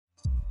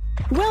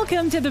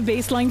Welcome to the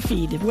Baseline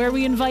Feed, where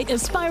we invite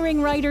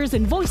aspiring writers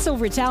and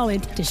voiceover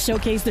talent to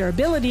showcase their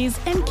abilities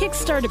and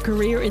kickstart a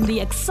career in the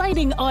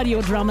exciting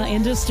audio drama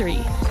industry.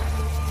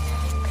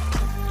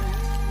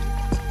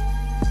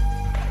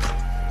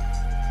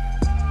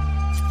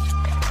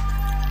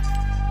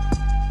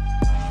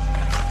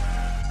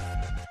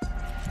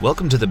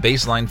 Welcome to the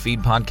Baseline Feed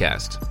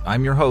podcast.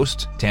 I'm your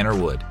host,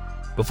 Tanner Wood.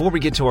 Before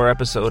we get to our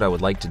episode, I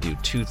would like to do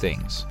two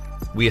things.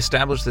 We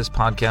established this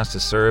podcast to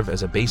serve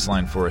as a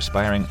baseline for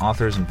aspiring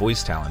authors and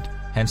voice talent,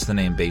 hence the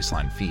name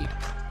Baseline Feed.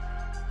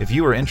 If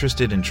you are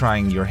interested in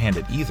trying your hand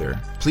at either,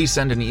 please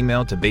send an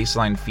email to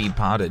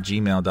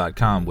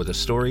baselinefeedpod@gmail.com with a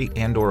story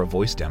and/or a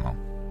voice demo.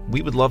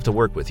 We would love to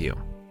work with you.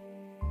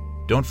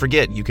 Don't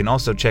forget, you can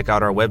also check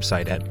out our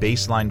website at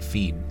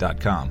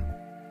baselinefeed.com.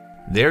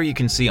 There you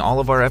can see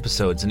all of our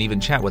episodes and even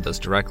chat with us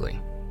directly.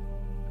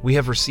 We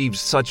have received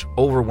such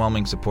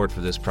overwhelming support for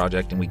this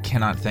project, and we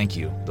cannot thank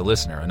you, the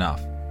listener,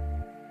 enough.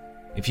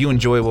 If you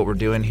enjoy what we're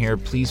doing here,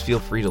 please feel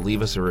free to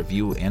leave us a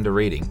review and a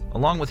rating,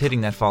 along with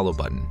hitting that follow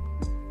button.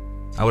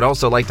 I would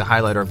also like to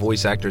highlight our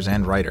voice actors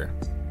and writer.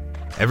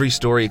 Every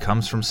story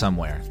comes from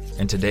somewhere,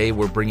 and today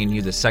we're bringing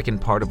you the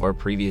second part of our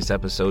previous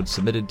episode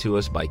submitted to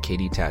us by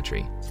Katie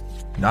Tatry.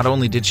 Not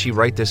only did she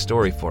write this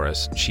story for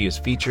us, she is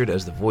featured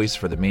as the voice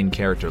for the main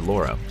character,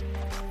 Laura.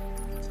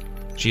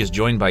 She is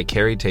joined by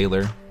Carrie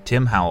Taylor,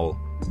 Tim Howell,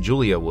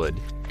 Julia Wood,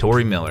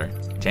 Tori Miller,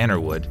 Tanner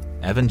Wood,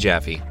 Evan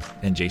Jaffe,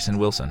 and Jason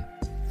Wilson.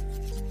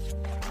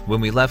 When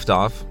we left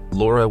off,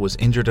 Laura was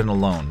injured and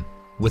alone,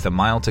 with a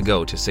mile to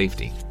go to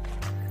safety.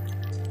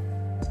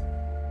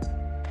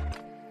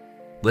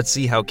 Let's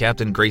see how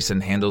Captain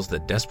Grayson handles the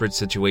desperate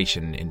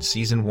situation in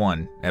Season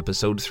 1,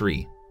 Episode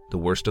 3, The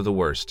Worst of the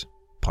Worst,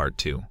 Part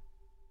 2.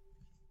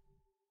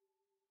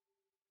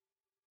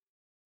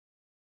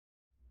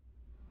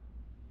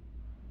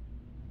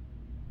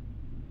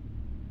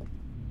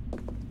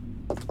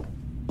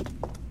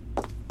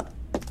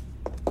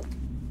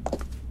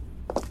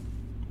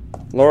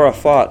 Laura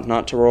fought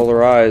not to roll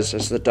her eyes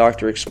as the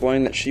doctor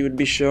explained that she would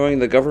be showing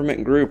the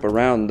government group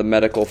around the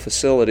medical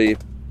facility.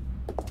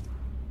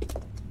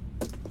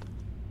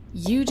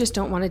 You just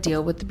don't want to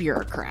deal with the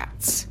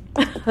bureaucrats.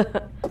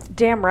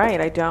 Damn right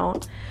I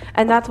don't.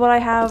 And that's what I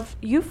have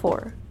you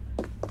for.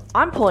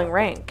 I'm pulling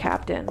rank,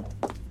 Captain.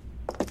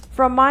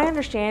 From my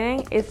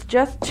understanding, it's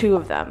just two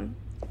of them.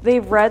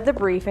 They've read the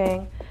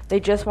briefing.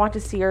 They just want to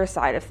see our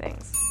side of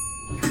things.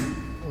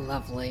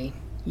 Lovely.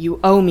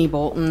 You owe me,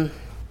 Bolton.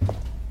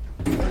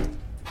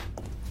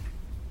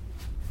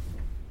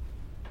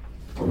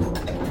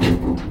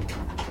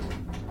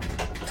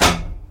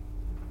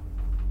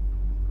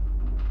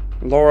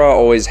 Laura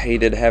always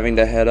hated having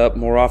to head up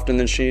more often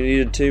than she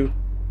needed to.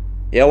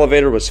 The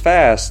elevator was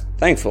fast,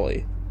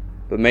 thankfully,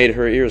 but made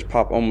her ears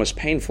pop almost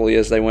painfully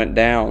as they went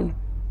down.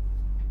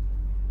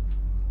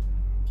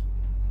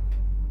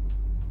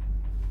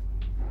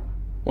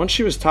 Once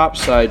she was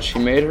topside, she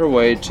made her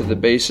way to the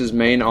base's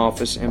main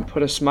office and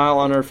put a smile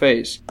on her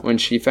face when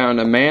she found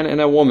a man and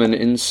a woman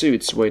in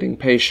suits waiting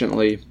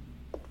patiently.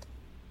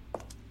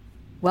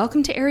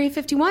 Welcome to Area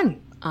 51.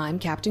 I'm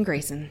Captain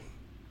Grayson.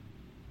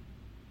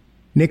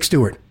 Nick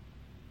Stewart.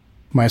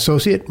 My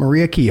associate,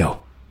 Maria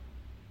Keogh.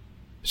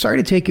 Sorry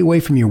to take you away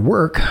from your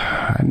work.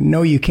 I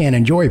know you can't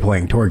enjoy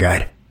playing tour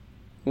guide.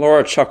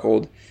 Laura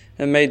chuckled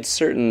and made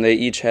certain they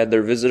each had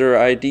their visitor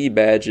ID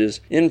badges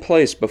in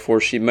place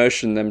before she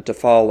motioned them to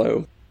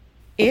follow.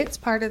 It's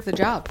part of the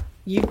job.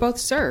 You've both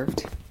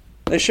served.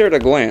 They shared a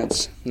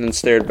glance and then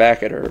stared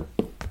back at her.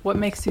 What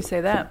makes you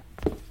say that?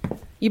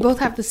 You both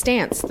have the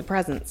stance, the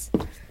presence.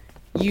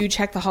 You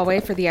checked the hallway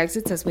for the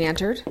exits as we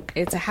entered.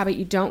 It's a habit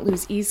you don't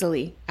lose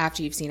easily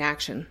after you've seen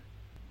action.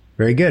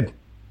 Very good.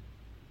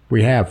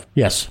 We have,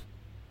 yes.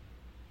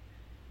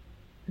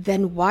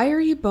 Then why are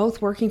you both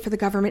working for the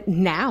government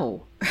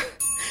now?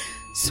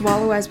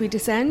 Swallow as we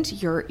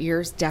descend. Your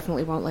ears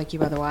definitely won't like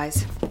you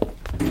otherwise.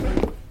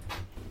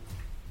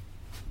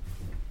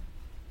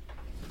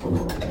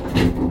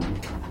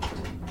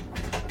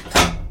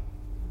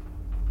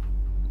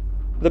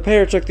 The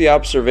pair took the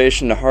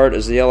observation to heart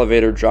as the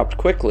elevator dropped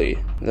quickly,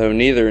 though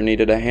neither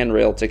needed a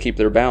handrail to keep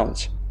their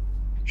balance.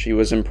 She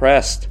was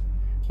impressed.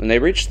 When they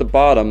reached the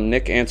bottom,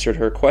 Nick answered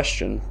her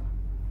question.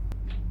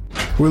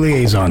 We're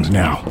liaisons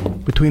now,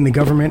 between the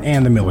government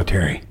and the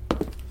military.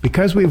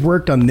 Because we've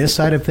worked on this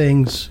side of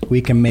things, we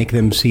can make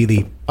them see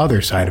the other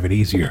side of it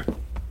easier.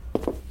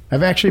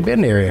 I've actually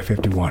been to Area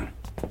 51,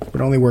 but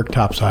only worked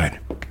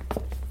topside.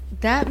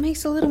 That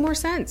makes a little more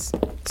sense.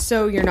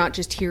 So you're not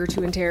just here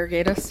to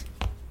interrogate us?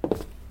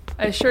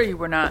 I assure you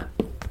we're not.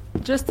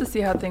 Just to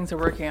see how things are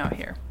working out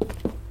here.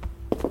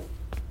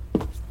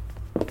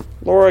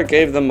 Laura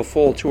gave them a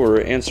full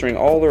tour, answering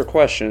all their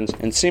questions,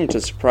 and seemed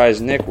to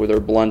surprise Nick with her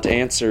blunt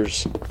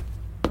answers.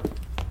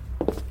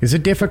 Is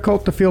it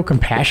difficult to feel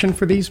compassion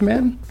for these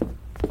men?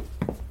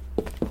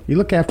 You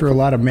look after a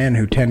lot of men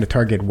who tend to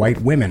target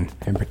white women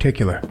in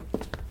particular.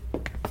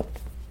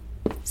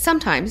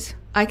 Sometimes.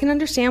 I can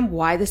understand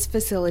why this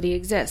facility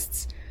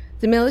exists.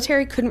 The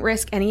military couldn't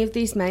risk any of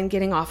these men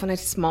getting off on a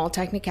small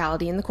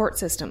technicality in the court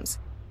systems.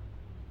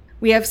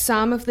 We have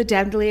some of the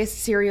deadliest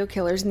serial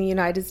killers in the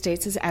United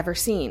States has ever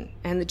seen,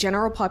 and the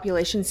general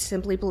population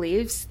simply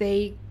believes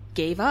they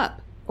gave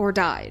up or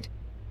died.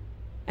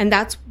 And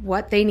that's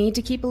what they need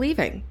to keep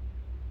believing.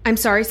 I'm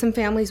sorry some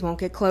families won't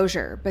get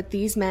closure, but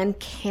these men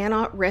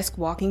cannot risk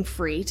walking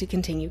free to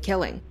continue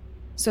killing.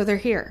 So they're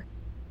here.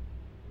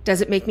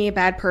 Does it make me a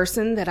bad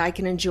person that I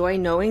can enjoy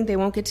knowing they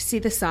won't get to see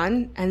the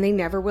sun and they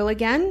never will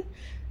again?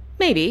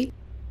 Maybe.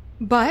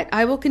 But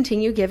I will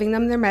continue giving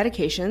them their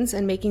medications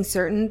and making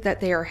certain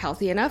that they are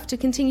healthy enough to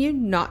continue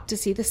not to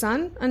see the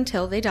sun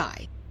until they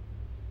die.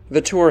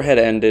 The tour had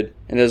ended,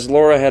 and as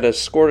Laura had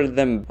escorted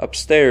them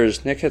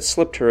upstairs, Nick had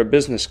slipped her a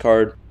business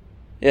card.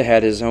 It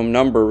had his home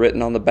number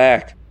written on the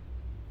back.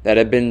 That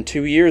had been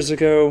 2 years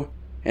ago,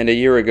 and a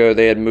year ago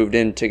they had moved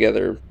in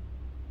together.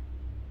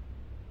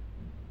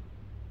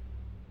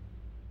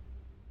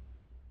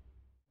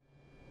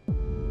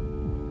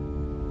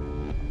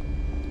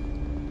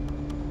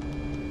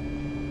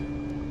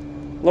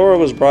 Laura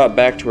was brought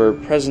back to her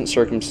present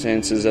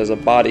circumstances as a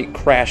body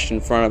crashed in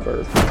front of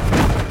her.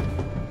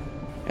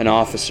 An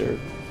officer.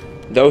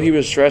 Though he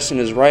was dressed in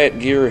his riot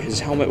gear, his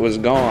helmet was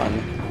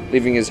gone,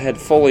 leaving his head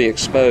fully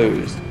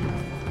exposed.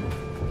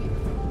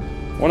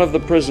 One of the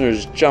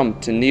prisoners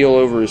jumped to kneel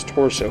over his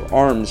torso,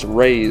 arms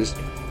raised,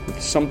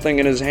 with something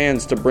in his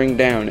hands to bring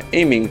down,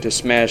 aiming to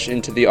smash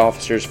into the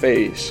officer's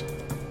face.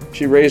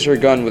 She raised her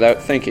gun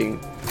without thinking,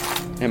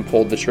 and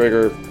pulled the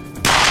trigger.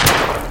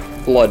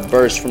 Blood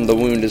burst from the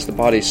wound as the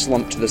body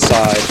slumped to the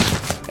side,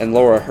 and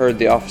Laura heard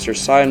the officer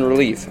sigh in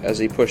relief as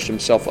he pushed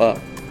himself up.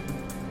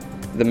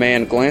 The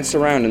man glanced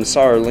around and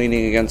saw her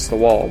leaning against the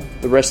wall,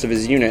 the rest of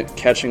his unit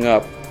catching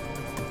up.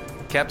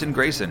 Captain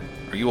Grayson,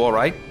 are you all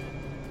right?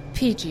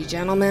 PG,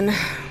 gentlemen.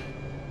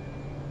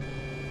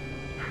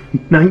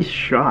 Nice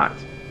shot.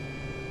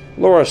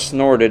 Laura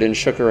snorted and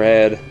shook her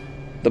head.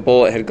 The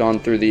bullet had gone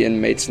through the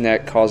inmate's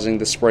neck, causing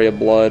the spray of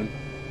blood.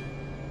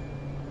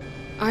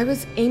 I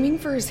was aiming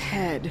for his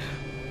head.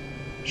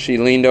 She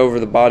leaned over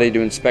the body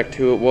to inspect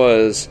who it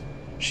was.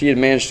 She had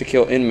managed to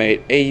kill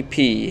inmate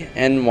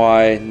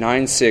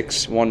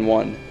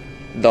APNY9611,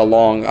 the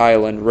Long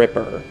Island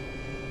Ripper.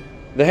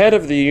 The head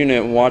of the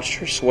unit watched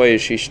her sway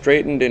as she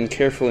straightened and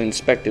carefully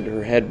inspected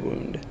her head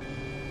wound.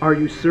 Are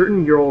you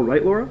certain you're all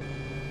right, Laura?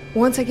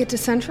 Once I get to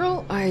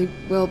Central, I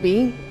will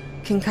be.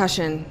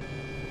 Concussion.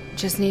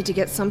 Just need to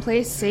get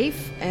someplace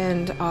safe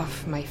and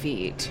off my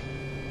feet.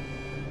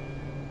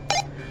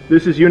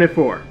 This is Unit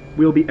 4.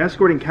 We'll be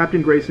escorting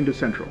Captain Grayson to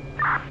Central.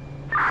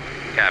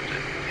 Captain,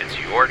 it's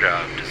your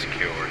job to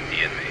secure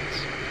the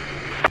inmates.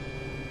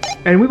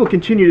 And we will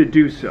continue to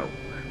do so,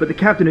 but the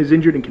captain is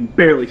injured and can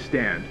barely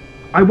stand.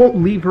 I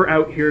won't leave her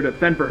out here to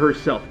fend for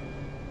herself.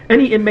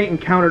 Any inmate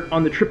encountered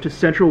on the trip to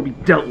Central will be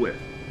dealt with.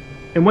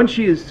 And when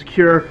she is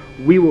secure,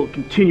 we will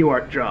continue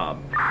our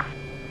job.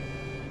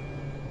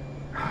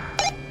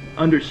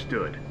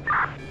 Understood.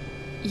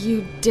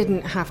 You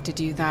didn't have to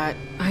do that.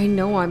 I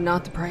know I'm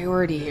not the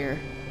priority here.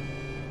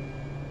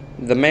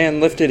 The man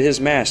lifted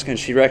his mask and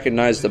she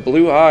recognized the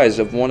blue eyes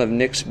of one of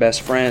Nick's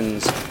best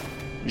friends.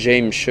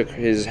 James shook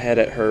his head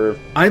at her.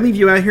 I leave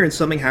you out here and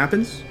something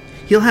happens?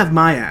 He'll have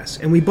my ass,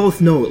 and we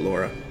both know it,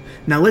 Laura.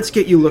 Now let's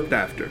get you looked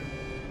after.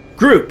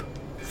 Group,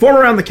 form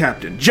around the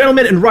captain.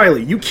 Gentlemen and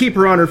Riley, you keep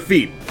her on her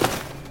feet.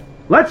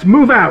 Let's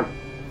move out!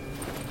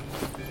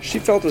 She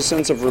felt a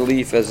sense of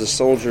relief as the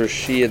soldiers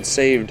she had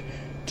saved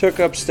took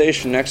up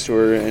station next to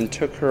her and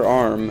took her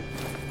arm,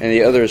 and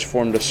the others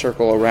formed a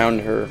circle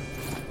around her.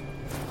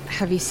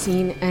 Have you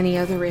seen any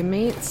other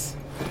inmates?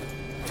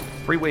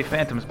 Freeway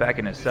Phantom's back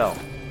in his cell.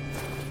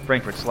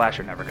 Frankfurt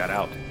Slasher never got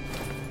out.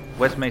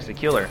 West Mesa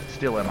Killer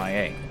still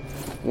MIA.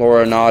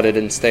 Laura nodded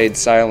and stayed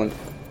silent.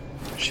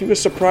 She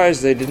was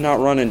surprised they did not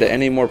run into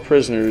any more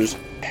prisoners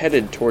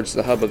headed towards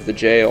the hub of the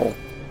jail.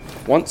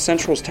 Once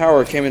Central's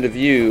tower came into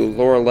view,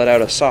 Laura let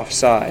out a soft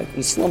sigh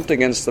and slumped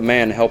against the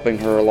man helping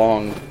her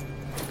along.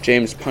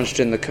 James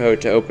punched in the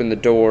code to open the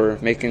door,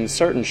 making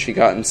certain she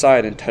got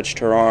inside and touched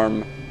her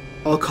arm.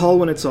 I'll call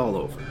when it's all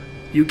over.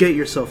 You get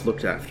yourself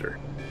looked after.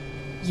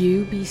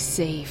 You be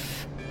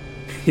safe.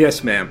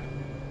 Yes, ma'am.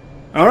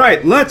 All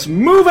right, let's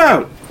move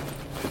out!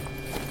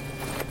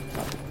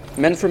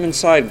 Men from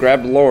inside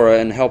grabbed Laura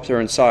and helped her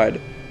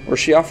inside, where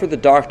she offered the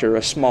doctor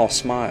a small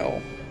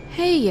smile.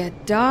 Hey, ya,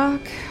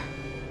 Doc.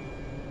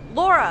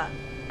 Laura,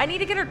 I need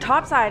to get her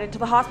topside into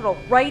the hospital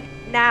right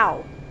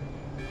now.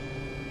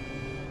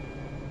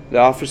 The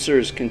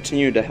officers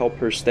continued to help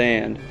her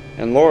stand,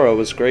 and Laura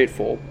was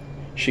grateful.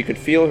 She could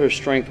feel her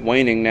strength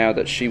waning now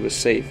that she was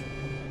safe.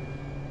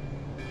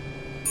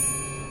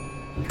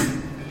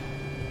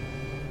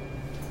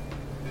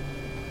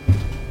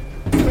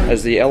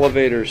 As the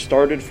elevator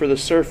started for the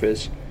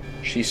surface,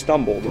 she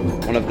stumbled,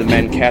 one of the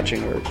men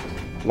catching her.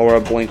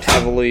 Laura blinked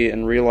heavily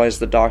and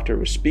realized the doctor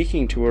was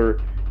speaking to her,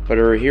 but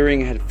her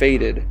hearing had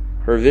faded,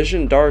 her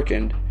vision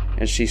darkened,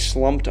 and she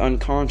slumped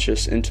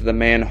unconscious into the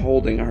man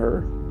holding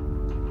her.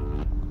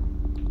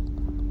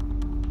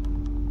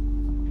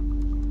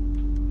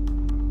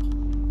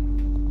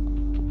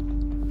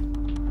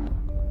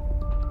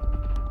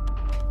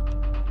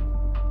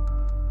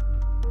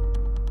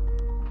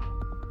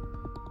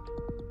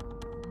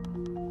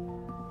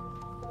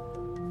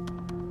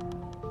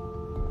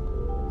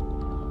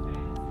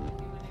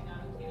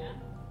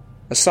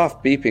 A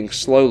soft beeping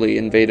slowly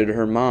invaded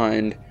her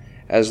mind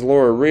as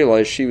Laura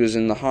realized she was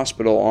in the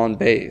hospital on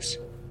base.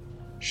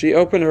 She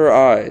opened her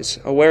eyes,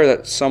 aware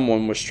that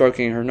someone was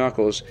stroking her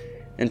knuckles,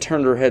 and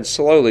turned her head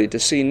slowly to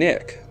see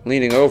Nick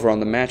leaning over on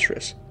the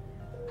mattress.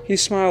 He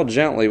smiled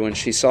gently when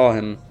she saw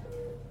him.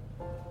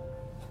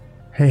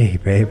 Hey,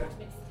 babe.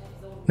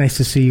 Nice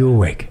to see you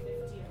awake.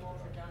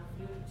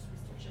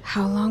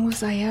 How long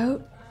was I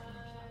out?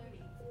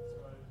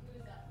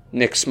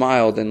 Nick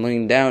smiled and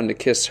leaned down to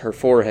kiss her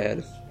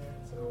forehead.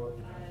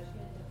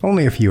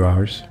 Only a few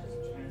hours.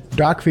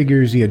 Doc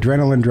figures the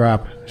adrenaline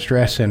drop,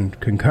 stress, and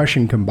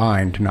concussion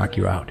combined to knock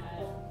you out.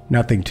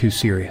 Nothing too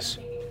serious.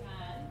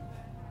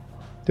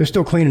 They're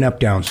still cleaning up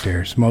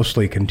downstairs,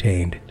 mostly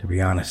contained, to be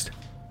honest.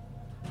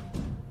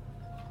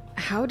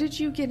 How did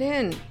you get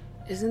in?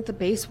 Isn't the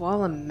base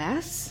wall a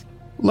mess?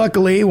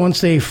 Luckily,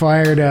 once they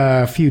fired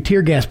a few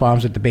tear gas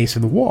bombs at the base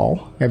of the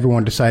wall,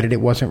 everyone decided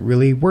it wasn't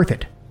really worth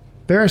it.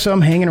 There are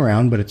some hanging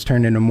around, but it's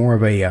turned into more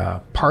of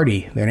a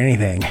party than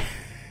anything.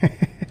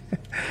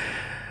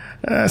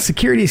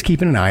 Security's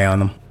keeping an eye on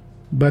them,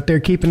 but they're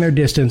keeping their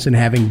distance and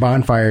having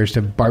bonfires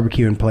to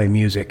barbecue and play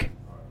music.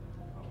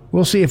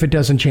 We'll see if it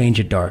doesn't change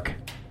at dark,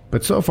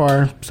 but so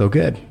far, so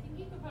good.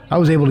 I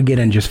was able to get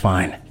in just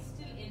fine.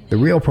 The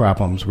real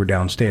problems were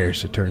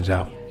downstairs, it turns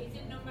out.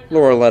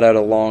 Laura let out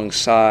a long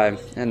sigh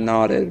and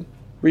nodded,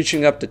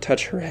 reaching up to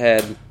touch her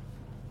head.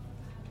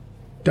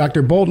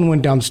 Dr. Bolton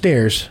went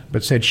downstairs,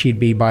 but said she'd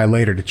be by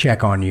later to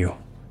check on you.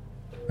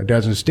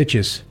 12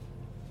 stitches.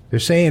 They're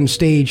saying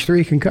stage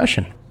 3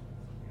 concussion.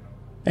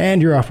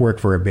 And you're off work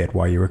for a bit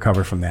while you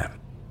recover from that.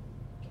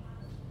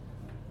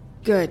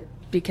 Good,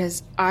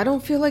 because I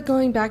don't feel like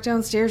going back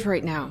downstairs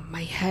right now.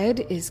 My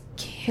head is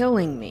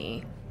killing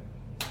me.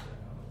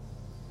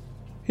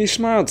 He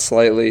smiled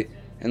slightly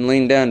and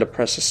leaned down to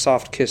press a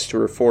soft kiss to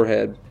her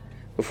forehead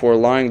before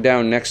lying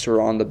down next to her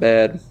on the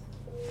bed.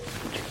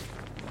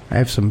 I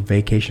have some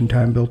vacation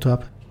time built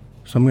up,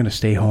 so I'm going to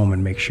stay home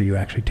and make sure you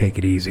actually take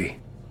it easy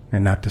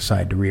and not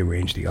decide to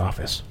rearrange the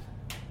office.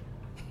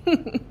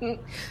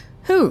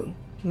 Who?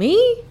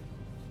 Me?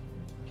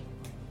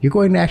 You're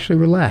going to actually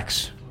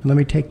relax and let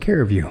me take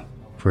care of you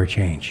for a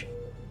change.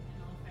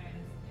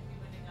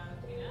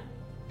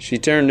 She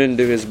turned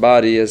into his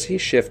body as he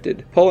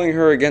shifted, pulling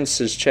her against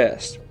his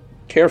chest.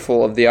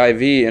 Careful of the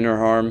IV in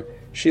her arm,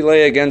 she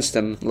lay against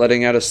him,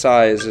 letting out a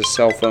sigh as his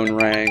cell phone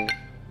rang.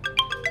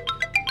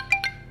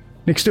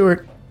 Nick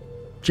Stewart.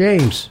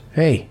 James.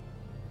 Hey.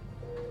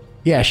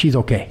 Yeah, she's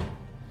okay.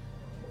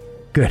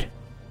 Good.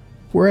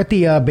 We're at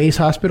the base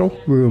hospital,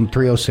 room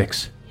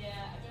 306.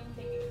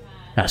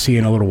 I'll see you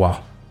in a little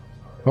while.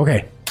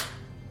 Okay.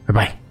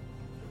 Bye-bye.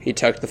 He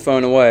tucked the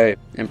phone away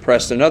and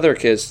pressed another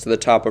kiss to the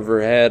top of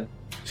her head.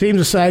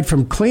 Seems aside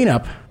from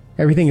cleanup,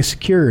 everything is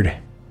secured.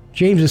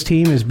 James's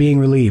team is being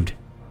relieved,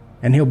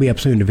 and he'll be up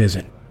soon to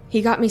visit.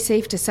 He got me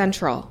safe to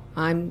Central.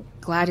 I'm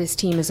glad his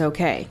team is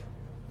okay.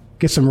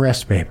 Get some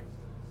rest, babe.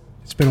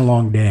 It's been a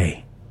long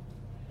day,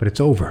 but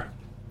it's over.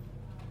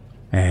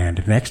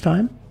 And next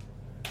time?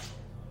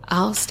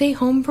 I'll stay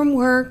home from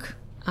work.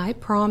 I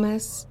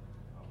promise.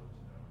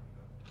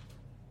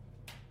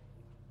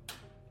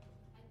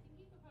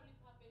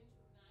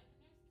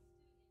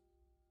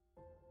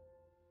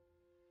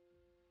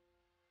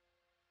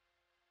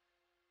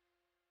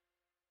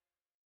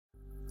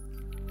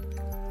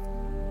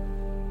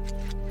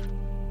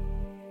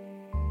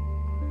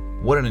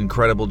 What an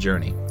incredible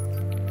journey.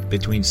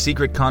 Between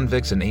secret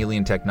convicts and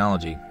alien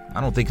technology, I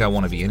don't think I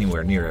want to be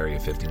anywhere near Area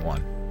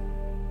 51.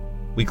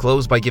 We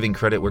close by giving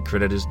credit where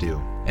credit is due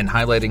and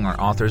highlighting our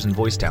authors and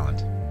voice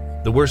talent.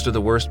 The Worst of the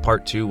Worst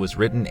Part 2 was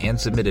written and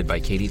submitted by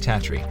Katie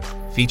Tatry,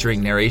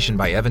 featuring narration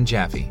by Evan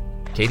Jaffe,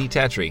 Katie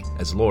Tatry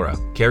as Laura,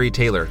 Carrie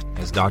Taylor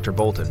as Dr.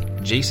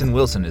 Bolton, Jason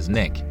Wilson as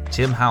Nick,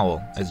 Tim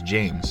Howell as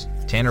James,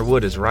 Tanner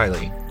Wood as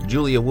Riley,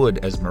 Julia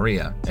Wood as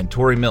Maria, and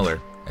Tori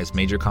Miller as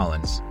Major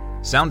Collins.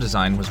 Sound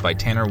design was by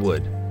Tanner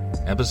Wood.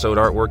 Episode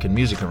artwork and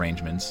music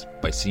arrangements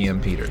by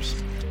CM Peters.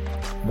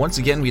 Once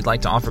again, we'd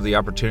like to offer the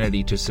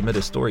opportunity to submit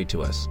a story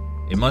to us.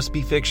 It must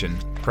be fiction,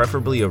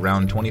 preferably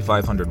around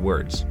 2,500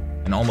 words,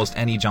 and almost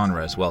any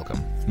genre is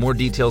welcome. More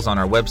details on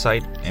our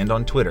website and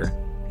on Twitter,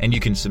 and you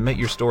can submit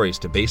your stories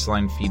to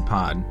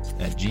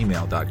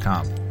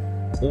baselinefeedpod@gmail.com,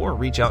 or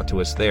reach out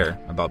to us there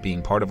about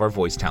being part of our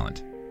voice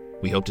talent.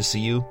 We hope to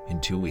see you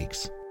in 2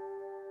 weeks.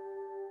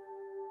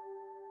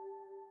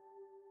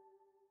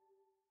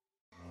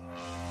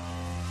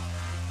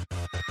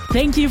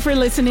 Thank you for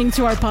listening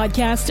to our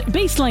podcast,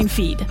 Baseline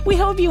Feed. We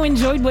hope you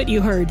enjoyed what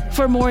you heard.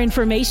 For more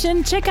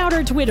information, check out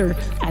our Twitter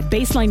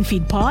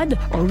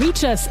 @BaselineFeedPod or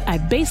reach us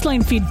at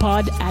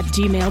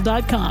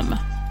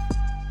baselinefeedpod@gmail.com.